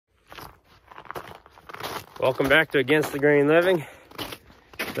Welcome back to Against the Grain Living.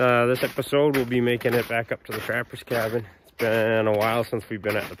 This episode we'll be making it back up to the trapper's cabin. It's been a while since we've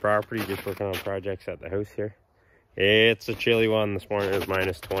been at the property, just working on projects at the house here. It's a chilly one. This morning it was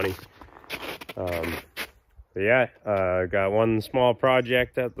minus 20. Got one small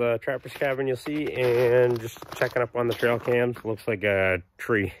project at the trapper's cabin you'll see, and just checking up on the trail cams. Looks like a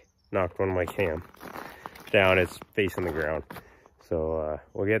tree knocked one of my cam down. It's facing the ground. So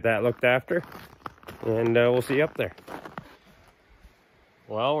we'll get that looked after, and we'll see you up there.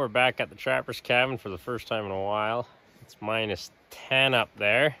 Well, we're back at the trapper's cabin for the first time in a while. It's minus 10 up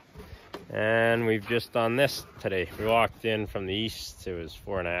there, and we've just done this today. We walked in from the east. It was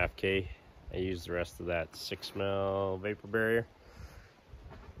 4.5K. I used the rest of that 6 mil vapor barrier,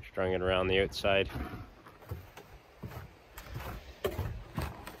 strung it around the outside.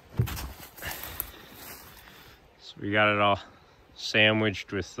 So we got it all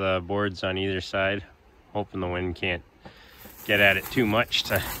sandwiched with boards on either side, hoping the wind can't get at it too much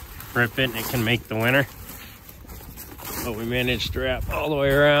to rip it and it can make the winter. But we managed to wrap all the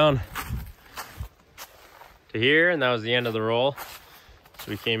way around to here, and that was the end of the roll. So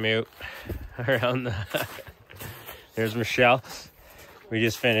we came out around the there's Michelle. We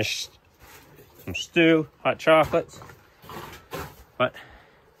just finished some stew, hot chocolates, but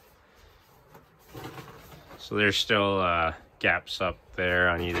so there's still gaps up there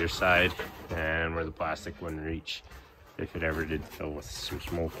on either side, and where the plastic wouldn't reach if it ever did fill with some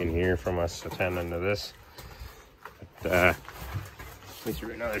smoke in here from us attending to this. But we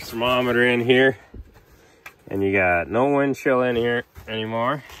threw another thermometer in here, and you got no wind chill in here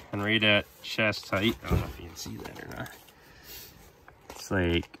anymore, and right at chest height, I don't know if you can see that or not, it's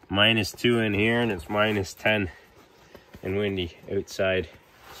like -2 in here, and it's -10 and windy outside,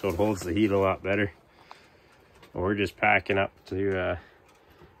 so it holds the heat a lot better. We're just packing up to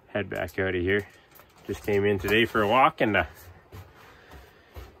head back out of here. Just came in today for a walk and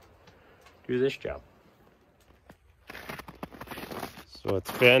do this job. So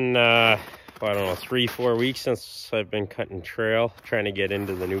it's been I don't know, 3-4 weeks since I've been cutting trail, trying to get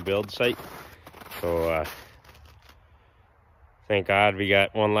into the new build site. So thank God we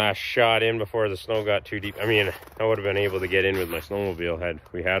got one last shot in before the snow got too deep. I mean, I would have been able to get in with my snowmobile had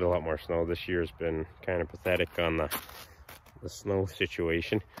we had a lot more snow. This year's been kind of pathetic on the snow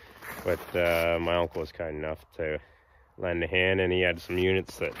situation. But my uncle was kind enough to lend a hand, and he had some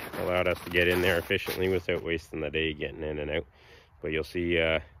units that allowed us to get in there efficiently without wasting the day getting in and out. But you'll see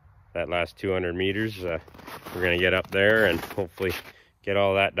that last 200 meters, we're gonna get up there and hopefully get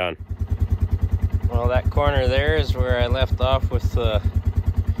all that done. Well, that corner there is where I left off with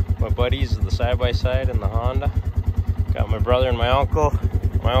my buddies, the side-by-side and the Honda. Got my brother and my uncle.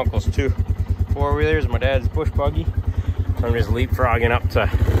 My uncle's 2 4-wheelers, my dad's bush buggy. I'm just leapfrogging up to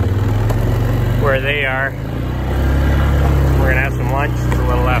where they are. We're gonna have some lunch. It's a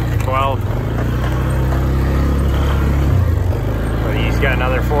little after 12. But he's got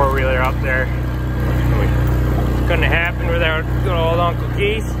another 4-wheeler up there. Couldn't have happened without good old Uncle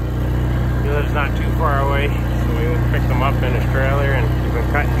Keith. He lives not too far away, so we picked him up in his trailer and he's been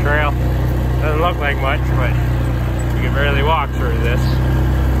cutting trail. Doesn't look like much, but you can barely walk through this.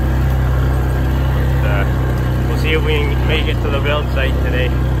 But, we'll see if we can make it to the build site today.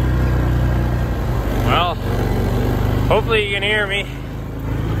 Well, hopefully you can hear me.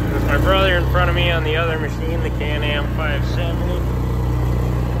 There's my brother in front of me on the other machine, the Can-Am 570.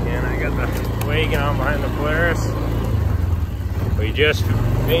 And I got the wagon on behind the Polaris. We just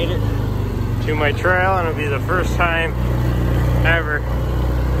made it to my trail, and it'll be the first time ever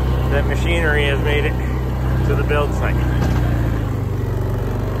that machinery has made it to the build site.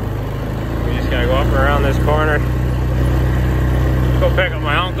 We just gotta go up and around this corner, go pick up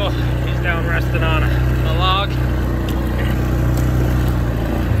my uncle. He's down resting on a log.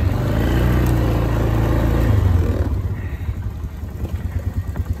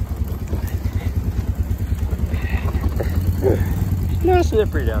 No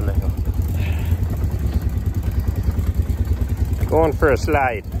slippery down the hill. Going for a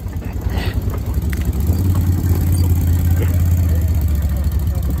slide.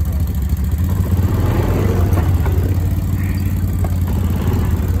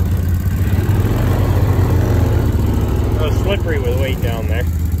 Oh, slippery with weight down there.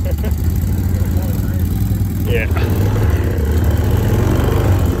 Yeah.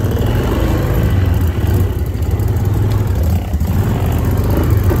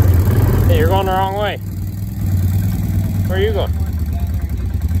 Hey, you're going the wrong way. Where are you going?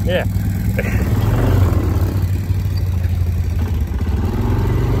 Yeah.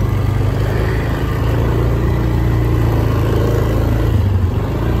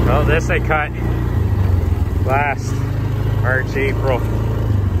 Well, this I cut last March, April.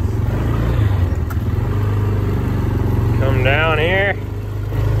 Come down here.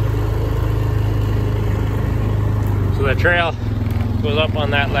 So the trail goes up on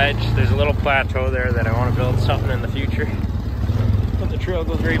that ledge. There's a little plateau there that I want to build something in the future. But the trail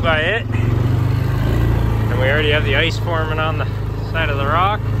goes right by it. And we already have the ice forming on the side of the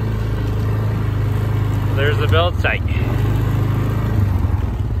rock. There's the build site.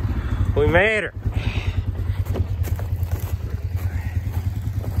 We made her.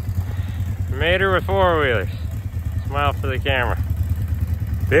 We made her with four-wheelers. Smile for the camera.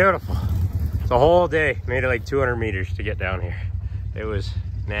 Beautiful. It's a whole day. Made it like 200 meters to get down here. It was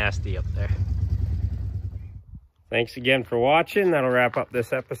nasty up there. Thanks again for watching. That'll wrap up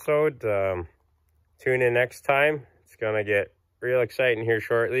this episode. Tune in next time. It's gonna get real exciting here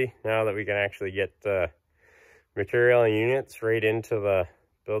shortly, now that we can actually get the material and units right into the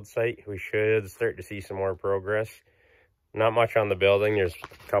build site. We should start to see some more progress. Not much on the building. There's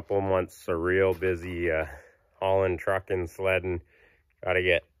a couple months of real busy hauling, trucking, sledding. Got to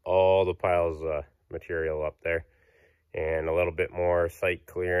get all the piles of material up there, and a little bit more site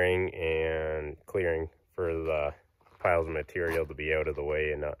clearing and clearing for the piles of material to be out of the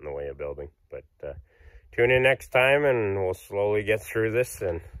way and not in the way of building. But tune in next time and we'll slowly get through this,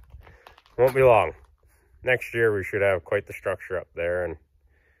 and it won't be long. Next year we should have quite the structure up there, and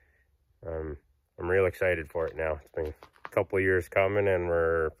I'm real excited for it now. It's been a couple of years coming and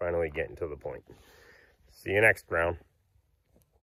we're finally getting to the point. See you next round.